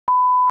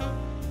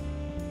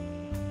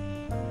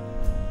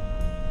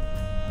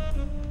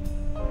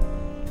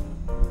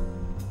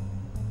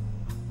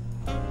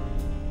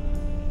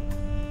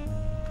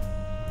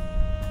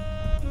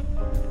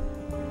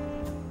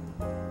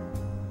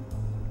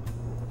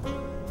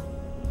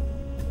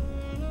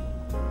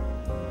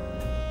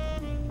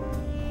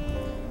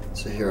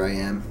So here I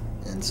am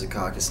in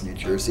Secaucus, New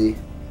Jersey.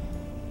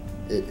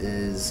 It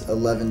is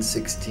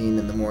 11:16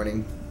 in the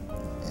morning,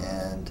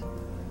 and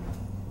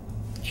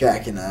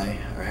Jack and I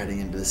are heading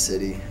into the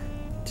city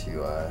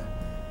to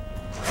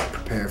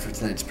prepare for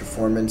tonight's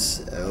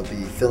performance. I'll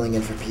be filling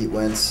in for Pete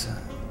Wentz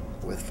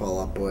with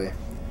Fall Out Boy,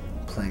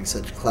 playing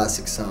such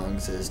classic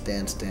songs as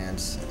Dance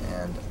Dance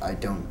and I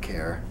Don't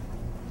Care.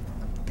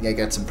 I think I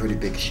got some pretty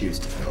big shoes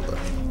to fill though,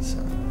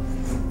 so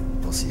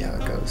we'll see how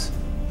it goes.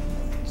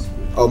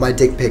 Oh, my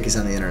dick pic is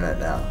on the internet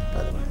now,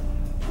 by the way.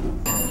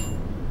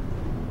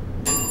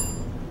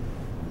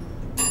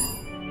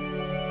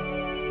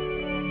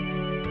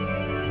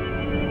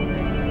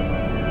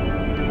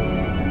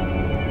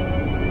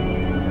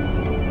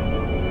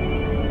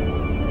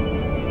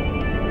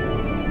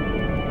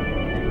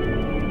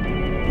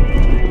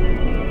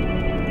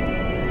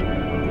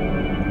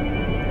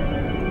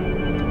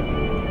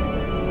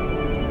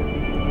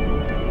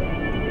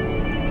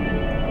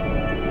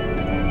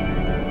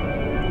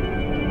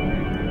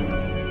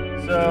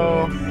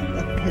 So,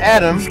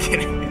 Adam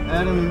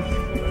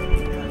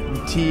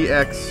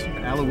TX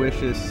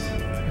Aloysius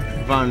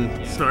von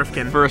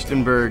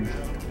Furstenberg.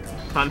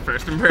 Von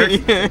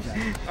Furstenberg.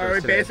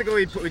 Alright,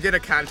 basically we did a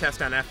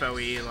contest on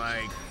FOE,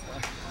 like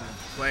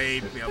play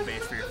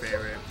bass for your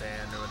favorite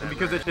band or whatever.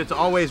 Because it's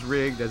always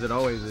rigged, as it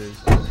always is.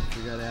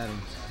 We got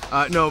Adam.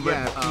 No,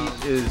 but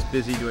Pete is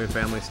busy doing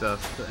family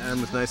stuff. So Adam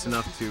was nice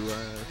enough to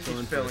fill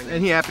in for us.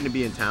 And he happened to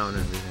be in town and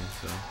everything,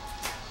 so.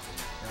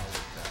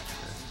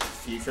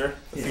 Future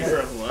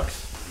of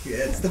looks. Yeah,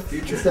 it's the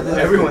future.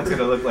 Everyone's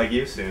gonna look like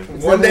you soon.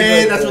 One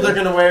day, that's what they're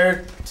gonna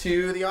wear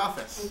to the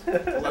office.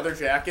 Leather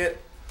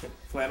jacket,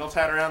 flannel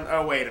tied around.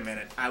 Oh wait a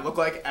minute, I look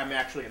like I'm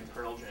actually in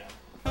Pearl Jam.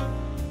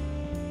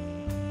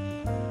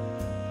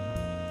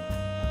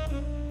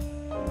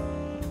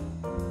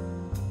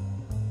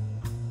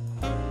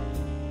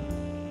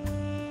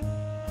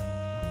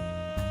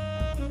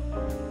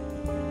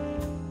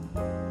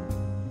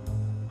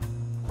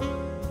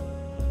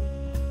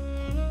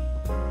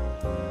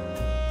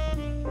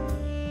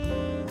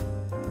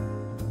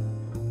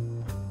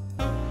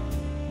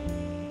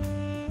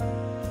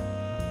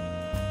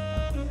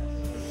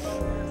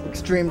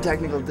 Extreme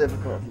technical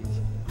difficulties.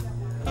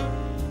 I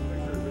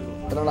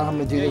don't know how I'm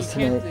gonna do this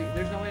tonight.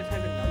 There's no way to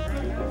type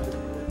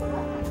a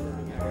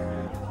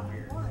number.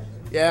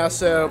 Yeah,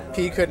 so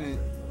P couldn't,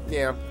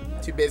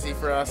 too busy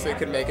for us, so he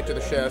couldn't make it to the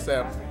show.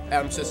 So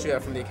Adam Sister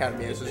from the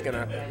Academy is just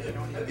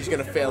he's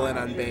gonna fill in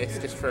on bass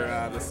just for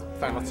this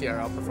final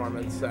TRL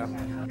performance. So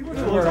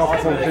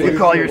You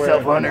call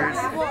yourself hunters?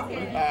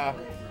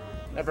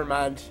 never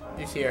mind,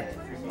 he's here.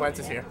 Wentz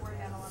is here.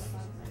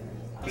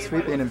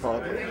 Sweeping and Fall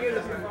Out Boy.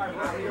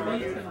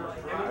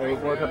 I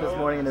woke up this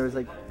morning and there was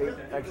like 8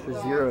 extra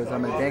zeros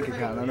on my bank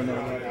account. I don't know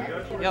what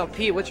happened. Yo,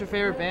 Pete, what's your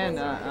favorite band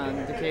on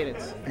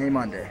Decadence? Hey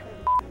Monday.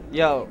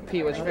 Yo,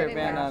 Pete, what's your favorite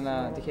band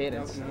on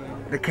Decadence?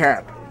 The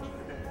Cap.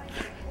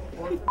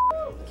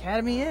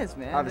 Academy is,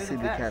 man. Obviously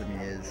the Academy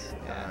is.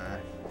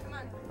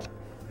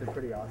 They're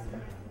pretty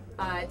awesome.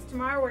 It's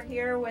tomorrow. We're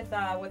here with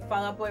Fall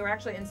Out Boy. We're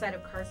actually inside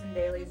of Carson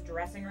Daly's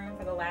dressing room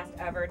for the last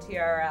ever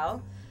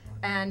TRL,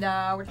 and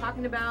we're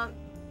talking about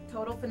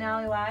Total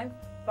Finale Live,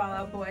 Fall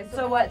Out Boy.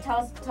 So what?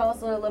 Tell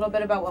us a little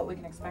bit about what we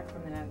can expect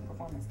from the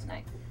performance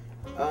tonight.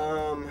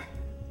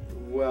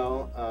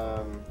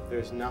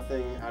 There's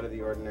nothing out of the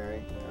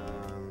ordinary.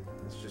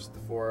 It's just the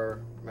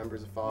 4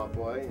 members of Fall Out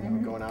Boy,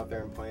 going out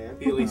there and playing.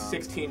 At least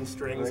 16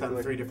 strings on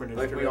 3 different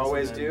instruments. Like we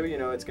always do,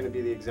 it's going to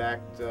be the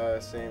exact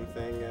same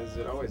thing as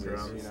it always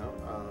is,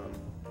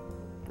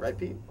 Right,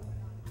 Pete?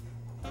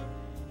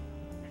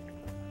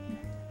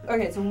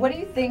 Okay, so what do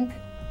you think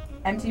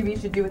MTV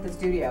should do with the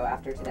studio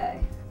after today?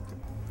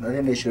 I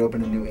think they should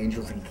open a new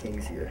Angels and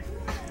Kings here.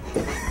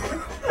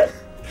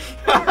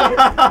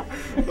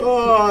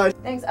 Oh.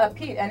 Thanks,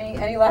 Pete.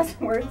 Any last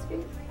words,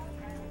 Pete?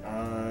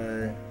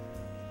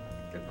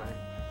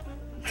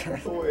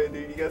 Boy,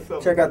 dude, you got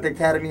something. Check out the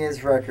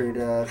Academy's record.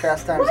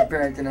 Fast Times at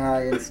Barrington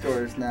High in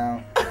stores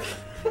now.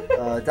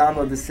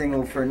 Download the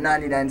single for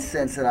 99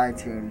 cents at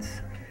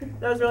iTunes.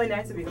 That was really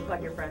nice of you to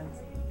plug your friends.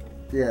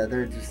 Yeah,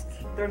 They're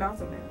an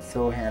awesome man.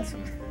 so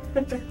handsome.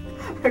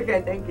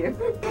 Okay, thank you.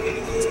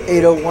 It's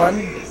 8:01.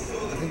 I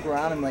think we're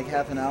on in like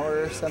half an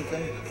hour or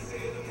something.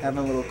 Having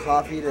a little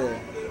coffee to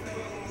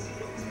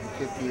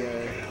get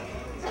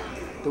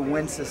the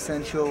Wentz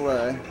Essential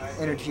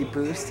energy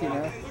boost,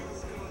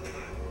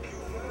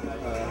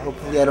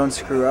 Hopefully I don't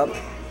screw up.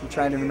 I'm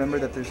trying to remember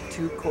that there's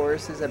 2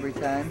 choruses every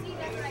time,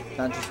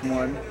 not just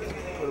one.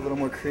 Put a little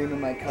more cream in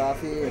my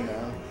coffee, and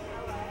I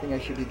think I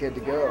should be good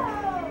to go.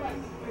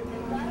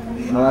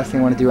 The last thing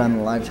I want to do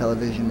on live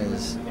television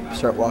is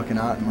start walking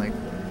out and like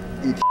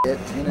eat shit,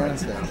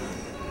 so.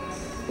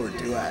 Or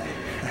do I?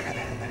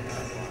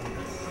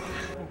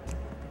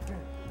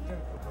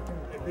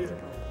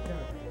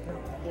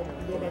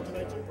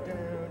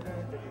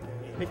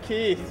 Hey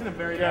Keith, he's in a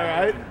very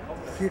bad night.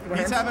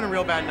 He's having a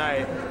real bad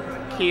night.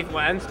 Keith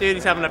Wentz, dude,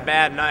 he's having a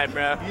bad night,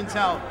 bro. You can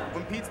tell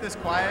when Pete's this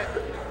quiet.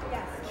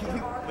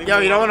 Yo,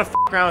 you don't want to f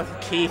around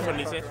with Keith when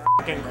he's this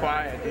fucking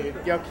quiet, dude.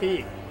 Yo,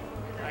 Keith.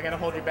 I gotta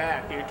hold you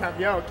back, dude.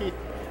 Yo, Keith,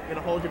 I'm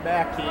gonna hold you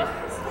back,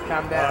 Keith.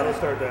 Calm down. Don't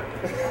start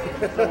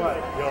that. So what?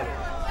 Yo.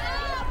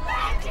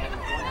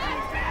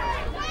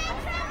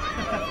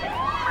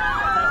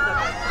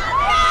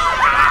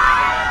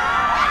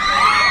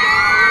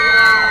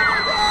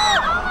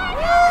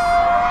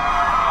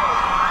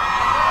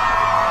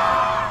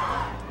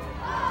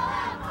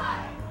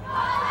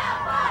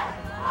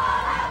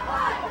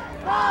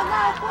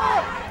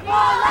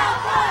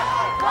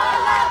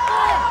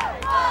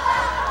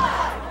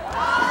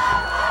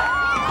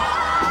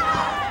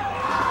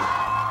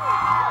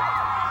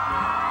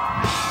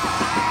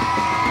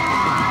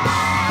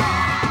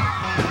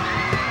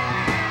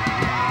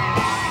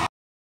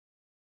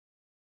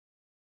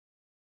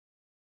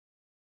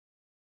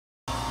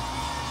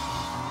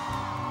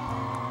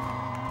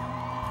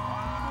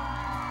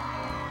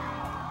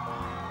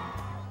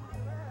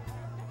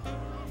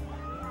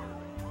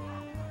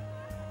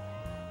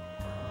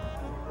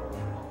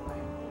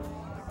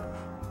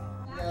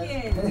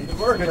 Good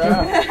work, bro.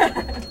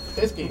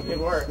 Siski, good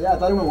work. Yeah, I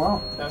thought it went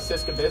well. That was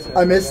Siska business.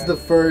 I missed the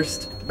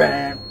first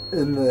bam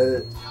in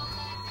the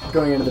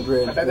going into the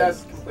bridge. I bet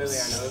that's completely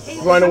I know.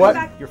 You want to know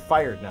what? You're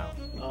fired now.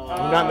 You're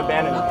not in the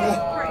band anymore.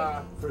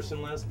 Right. First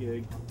and last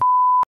gig.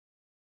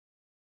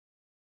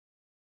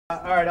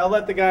 Alright, I'll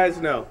let the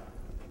guys know.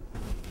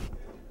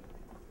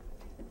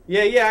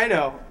 Yeah, I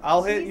know.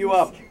 I'll hit you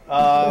up.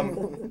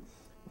 I'll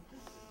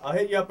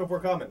hit you up if we're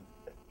coming.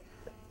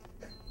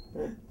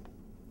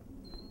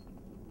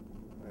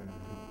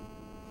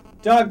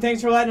 Doug,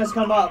 thanks for letting us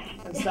come up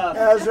and stuff.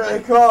 That was really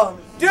cool.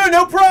 Dude,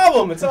 no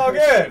problem. It's all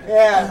good.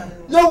 Yeah.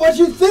 Yo, what'd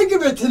you think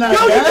of it tonight?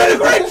 Yo, you did a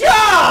great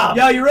job!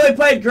 Yo, you really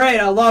played great.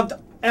 I loved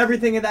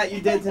everything that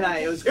you did tonight.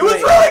 It was great. It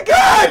was really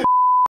good!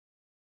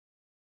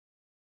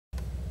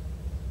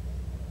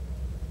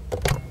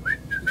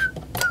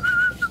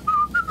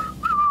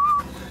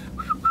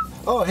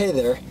 Oh, hey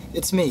there.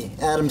 It's me,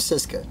 Adam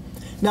Siska.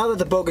 Now that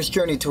the Bogus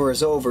Journey Tour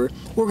is over,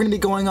 we're going to be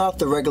going off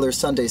the regular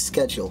Sunday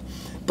schedule.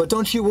 But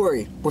don't you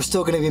worry, we're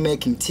still going to be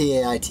making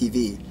TAI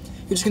TV.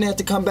 You're just going to have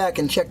to come back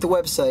and check the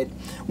website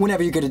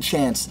whenever you get a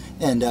chance,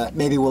 and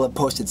maybe we'll have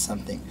posted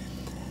something.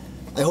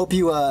 I hope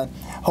you,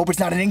 hope it's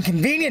not an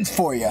inconvenience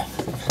for you.